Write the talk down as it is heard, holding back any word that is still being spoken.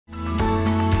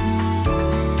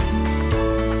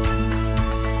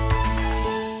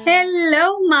Hello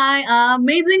my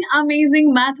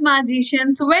amazing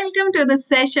mathematicians, welcome to the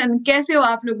session. कैसे हो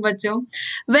आप लोग बच्चों?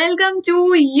 Welcome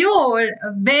to your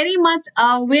very much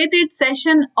awaited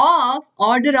session of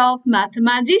order of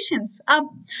mathematicians. अब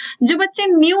जो बच्चे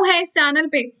न्यू है इस चैनल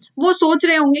पे वो सोच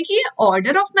रहे होंगे कि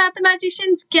ऑर्डर ऑफ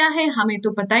मैथमेटिशियंस क्या है, हमें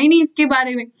तो पता ही नहीं इसके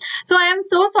बारे में। सो I am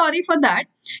so sorry for that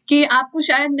कि आपको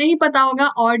शायद नहीं पता होगा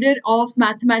ऑर्डर ऑफ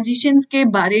मैथमेटिशियंस के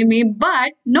बारे में,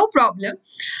 बट नो प्रॉब्लम।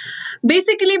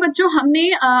 बेसिकली बच्चों हमने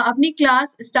अपनी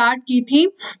क्लास स्टार्ट की थी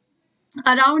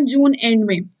around June end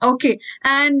में, okay,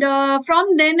 and from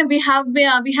then we have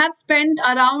spent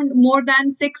around more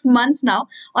than 6 months now,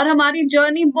 और हमारी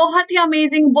जर्नी बहुत ही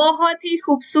अमेजिंग, बहुत ही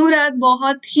खूबसूरत,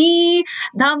 बहुत ही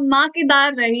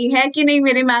धमाकेदार रही है कि नहीं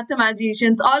मेरे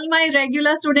mathematicians? All my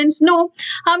regular students no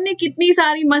हमने कितनी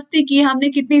सारी मस्ती की, हमने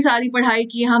कितनी सारी पढ़ाई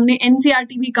की, हमने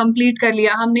NCERT भी कंप्लीट कर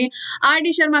लिया, हमने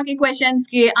RD शर्मा के क्वेश्चंस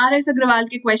किए, RS अग्रवाल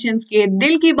के क्वेश्चंस किए,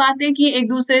 दिल की बातें की, एक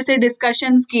दूसरे से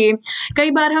डिस्कशंस किए,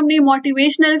 कई बार हमने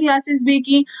मोटिवेशनल क्लासेस भी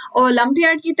की,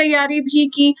 ओलंपियाड की तैयारी भी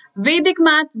की, वैदिक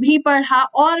मैथ्स भी पढ़ा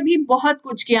और भी बहुत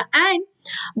कुछ किया। एंड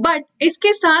बट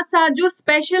इसके साथ साथ जो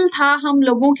स्पेशल था हम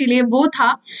लोगों के लिए वो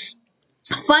था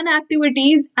फन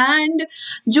एक्टिविटीज एंड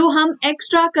जो हम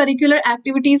एक्स्ट्रा करिकुलर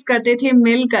एक्टिविटीज करते थे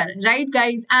मिलकर, right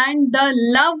guys? And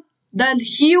the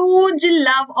huge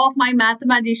love of my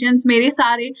mathematicians, मेरे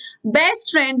सारे best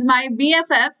friends, my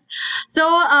BFFs. So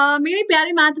मेरे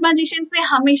प्यारे mathematicians ने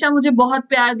हमेशा मुझे बहुत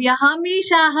प्यार दिया,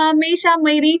 हमेशा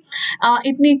मेरी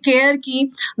इतनी केयर की,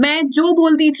 मैं जो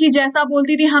बोलती थी जैसा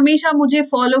बोलती थी हमेशा मुझे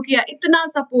फॉलो किया, इतना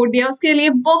सपोर्ट दिया, उसके लिए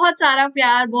बहुत सारा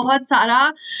प्यार, बहुत सारा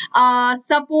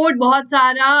सपोर्ट, बहुत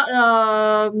सारा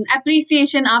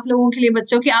अप्रिसिएशन आप लोगों के लिए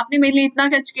बच्चों की, आपने मेरे लिए इतना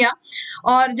कुछ किया।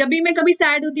 और जब भी मैं कभी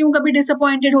सैड होती हूँ, कभी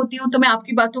डिसअपॉइंटेड होती हूँ, तो मैं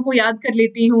आपकी बातों को याद कर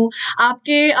लेती हूँ,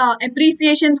 आपके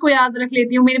अप्रिसिएशंस को याद रख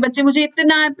लेती हूँ। मेरे बच्चे मुझे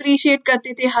इतना अप्रिशिएट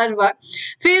करते थे हर वक्त।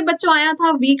 फिर बच्चों आया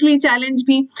था वीकली चैलेंज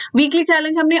भी। वीकली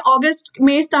चैलेंज हमने अगस्त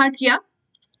में स्टार्ट किया,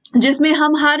 जिसमें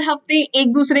हम हर हफ्ते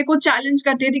एक दूसरे को चैलेंज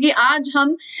करते थे कि आज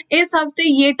हम इस हफ्ते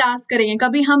ये टास्क करेंगे।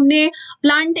 कभी हमने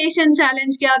प्लांटेशन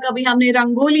चैलेंज किया, कभी हमने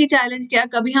रंगोली चैलेंज किया,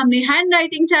 कभी हमने हैंड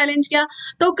राइटिंग चैलेंज किया,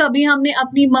 तो कभी हमने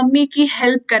अपनी मम्मी की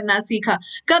हेल्प करना सीखा,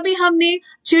 कभी हमने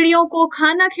चिड़ियों को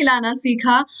खाना खिलाना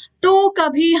सीखा, तो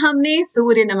कभी हमने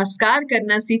सूर्य नमस्कार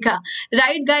करना सीखा,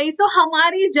 राइट गाइस? सो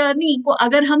हमारी जर्नी को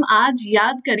अगर हम आज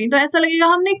याद करें तो ऐसा लगेगा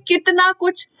हमने कितना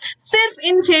कुछ सिर्फ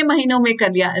इन 6 महीनों में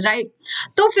कर लिया, राइट?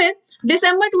 तो फिर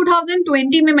दिसंबर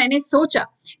 2020 में मैंने सोचा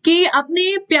कि अपने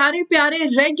प्यारे प्यारे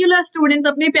रेगुलर स्टूडेंट्स,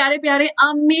 अपने प्यारे प्यारे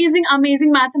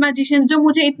अमेजिंग मैथमेटिशियंस जो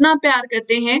मुझे इतना प्यार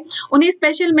करते हैं, उन्हें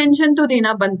स्पेशल मेंशन तो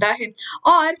देना बनता है।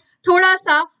 और थोड़ा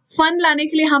सा फन लाने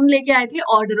के लिए हम लेके आए थे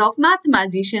order of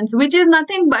mathematicians, which is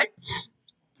nothing but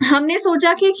हमने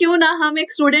सोचा कि क्यों ना हम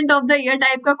एक student of the year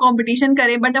type का कंपटीशन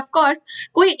करें। बट ऑफ कोर्स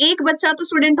कोई एक बच्चा तो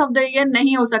स्टूडेंट ऑफ द ईयर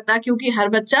नहीं हो सकता, क्योंकि हर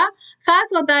बच्चा खास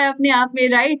होता है अपने आप में,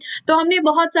 राइट? तो हमने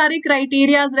बहुत सारे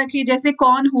क्राइटेरियाज रखी, जैसे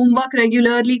कौन होमवर्क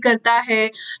रेगुलरली करता है,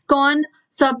 कौन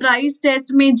सरप्राइज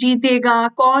टेस्ट में जीतेगा,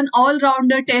 कौन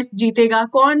ऑलराउंडर टेस्ट जीतेगा,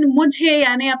 कौन मुझे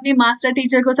यानी अपने मास्टर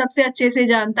टीचर को सबसे अच्छे से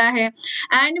जानता है,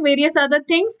 एंड वेरियस अदर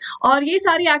थिंग्स। और ये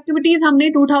सारी एक्टिविटीज हमने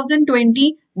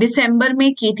 2020 दिसंबर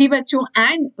में की थी बच्चों,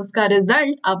 एंड उसका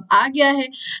रिजल्ट अब आ गया है।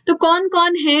 तो कौन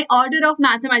कौन है ऑर्डर ऑफ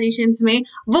मैथमेटिशियंस में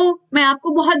वो मैं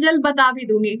आपको बहुत जल्द बता भी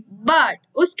दूंगी। बट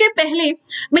उसके पहले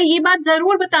मैं ये बात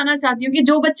जरूर बताना चाहती हूँ कि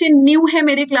जो बच्चे न्यू है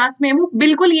मेरे क्लास में, वो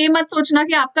बिल्कुल ये मत सोचना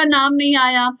कि आपका नाम नहीं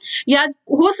आया, या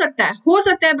हो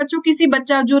सकता है बच्चों किसी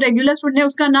बच्चा जो रेगुलर स्टूडेंट है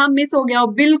उसका नाम मिस हो गया हो,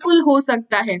 बिल्कुल हो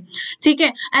सकता है, ठीक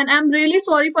है? And I am really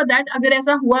sorry for that अगर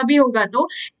ऐसा हुआ भी होगा तो।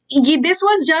 ये this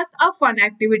was just a fun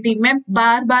activity. मैं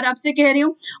बार बार आपसे कह रही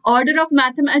हूँ, ऑर्डर ऑफ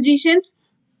मैथमेटिशियंस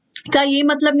का ये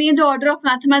मतलब नहीं है जो ऑर्डर ऑफ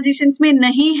मैथमेटिशियंस में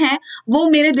नहीं है वो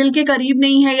मेरे दिल के करीब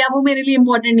नहीं है या वो मेरे लिए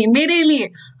इंपॉर्टेंट नहीं। मेरे लिए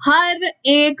हर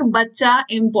एक बच्चा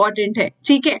इंपॉर्टेंट है,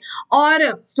 ठीक है? और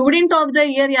स्टूडेंट ऑफ द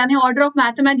ईयर यानी ऑर्डर ऑफ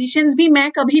मैथमेटिशियंस भी मैं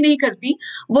कभी नहीं करती,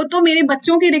 वो तो मेरे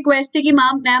बच्चों की रिक्वेस्ट थी कि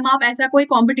मैम आप ऐसा कोई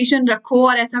कंपटीशन रखो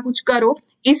और ऐसा कुछ करो,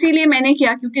 इसीलिए मैंने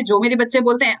किया, क्योंकि जो मेरे बच्चे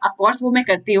बोलते हैं ऑफ कोर्स वो मैं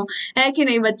करती हूँ, है कि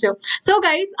नहीं बच्चों? सो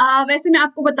गाइस वैसे मैं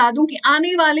आपको बता दूं कि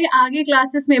आने वाले आगे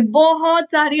क्लासेस में बहुत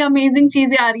सारी अमेजिंग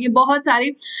चीजें आ रही है, बहुत सारे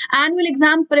एनुअल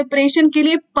एग्जाम प्रिपरेशन के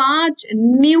लिए 5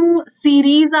 न्यू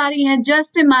सीरीज आ रही हैं।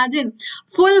 Just imagine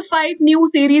full 5 new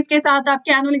series के साथ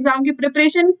आपके एनुअल एग्जाम की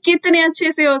प्रिपरेशन कितने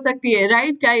अच्छे से हो सकती है,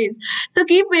 right guys? So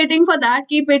keep waiting for that,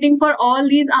 keep waiting for all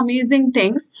these amazing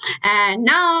things. And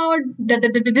now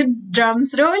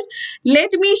drums role,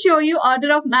 let me show you order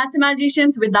of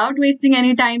mathematicians without wasting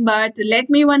any time, but let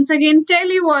me once again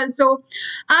tell you also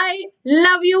I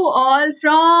love you all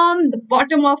from the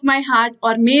bottom of my heart।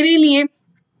 और मेरे लिए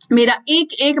मेरा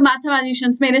एक एक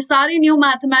mathematicians, मेरे सारे new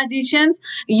mathematicians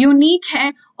unique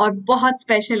हैं और बहुत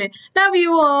स्पेशल है. Love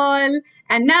you all.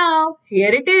 And now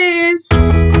here it is.